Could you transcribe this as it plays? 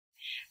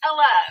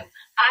Hello,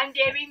 I'm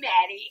Debbie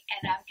Maddy,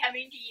 and I'm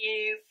coming to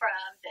you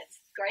from the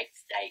great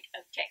state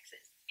of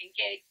Texas, in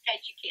case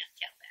you can't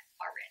tell that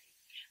already.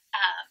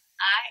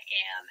 I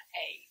am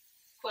a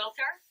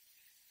quilter,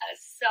 a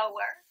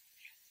sewer,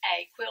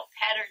 a quilt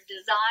pattern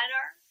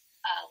designer,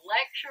 a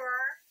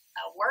lecturer,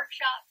 a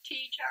workshop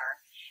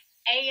teacher,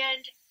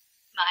 and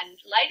my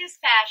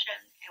latest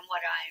passion, and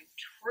what I am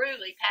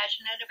truly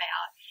passionate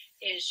about,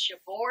 is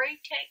shibori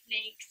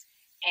techniques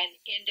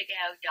and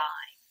indigo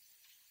dyeing.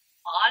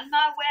 On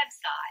my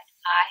website,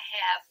 I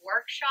have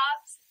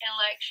workshops and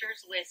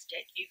lectures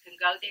listed. You can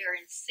go there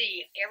and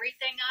see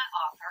everything I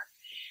offer.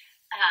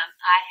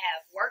 I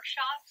have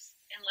workshops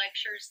and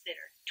lectures that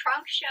are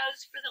trunk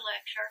shows for the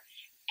lecture,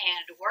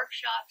 and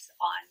workshops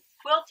on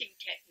quilting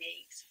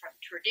techniques from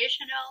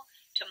traditional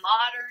to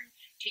modern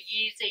to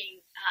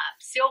using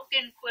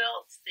silken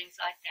quilts, things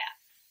like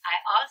that. I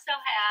also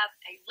have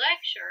a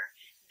lecture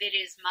that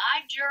is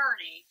my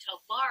journey to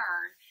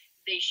learn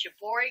the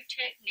shibori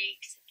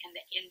techniques and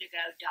the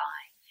indigo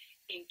dyeing.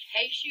 In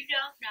case you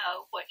don't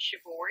know what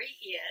shibori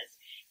is,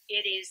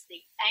 it is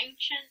the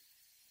ancient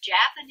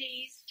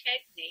Japanese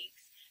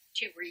techniques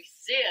to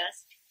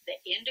resist the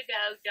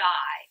indigo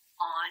dye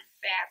on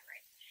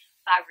fabric.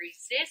 By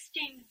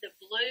resisting the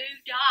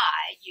blue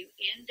dye, you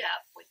end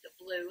up with the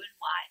blue and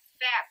white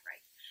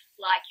fabric,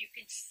 like you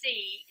can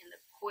see in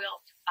the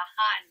quilt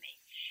behind me.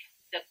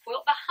 The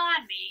quilt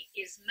behind me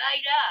is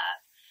made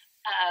up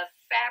of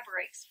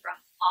fabrics from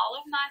all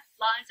of my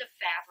lines of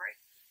fabric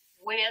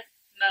with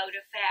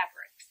Moda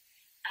fabrics.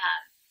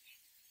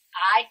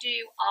 I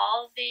do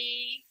all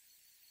the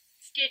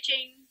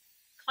stitching,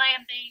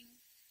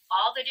 clamping,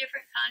 all the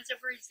different kinds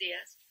of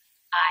resist.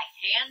 I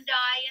hand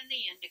dye in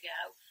the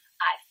indigo.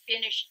 I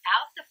finish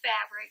out the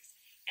fabrics,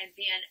 and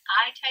then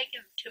I take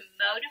them to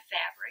Moda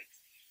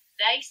fabrics.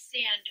 They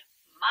send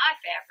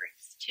my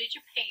fabrics to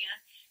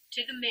Japan,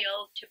 to the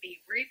mill, to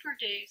be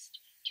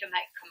reproduced, to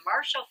make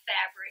commercial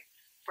fabric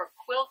for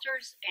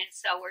quilters and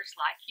sewers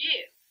like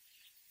you.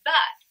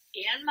 But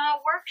in my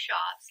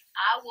workshops,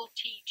 I will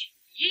teach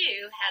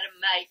you how to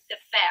make the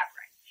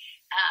fabric.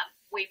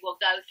 We will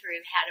go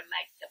through how to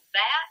make the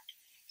vat,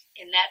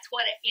 and that's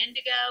what an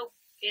indigo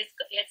is.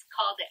 It's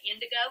called the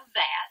indigo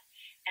vat,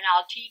 and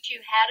I'll teach you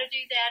how to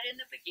do that in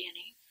the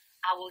beginning.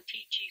 I will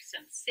teach you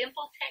some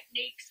simple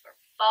techniques for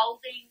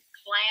folding,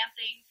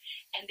 clamping,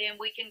 and then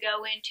we can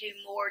go into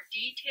more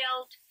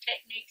detailed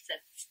techniques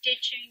of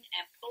stitching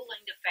and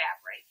pulling the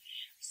fabric.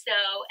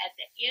 So at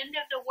the end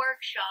of the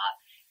workshop,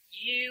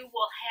 you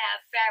will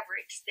have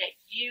fabrics that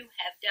you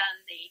have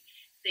done the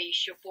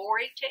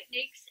shibori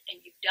techniques,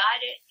 and you've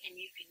dyed it,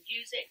 and you can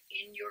use it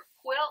in your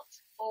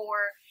quilt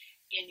or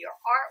in your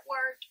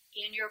artwork,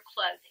 in your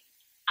clothing.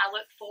 I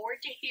look forward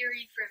to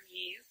hearing from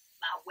you.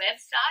 My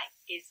website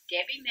is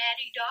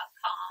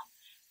debbiemaddy.com.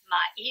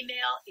 My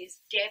email is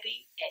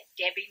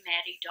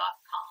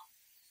debbie@debbiemaddy.com.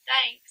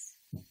 Thanks.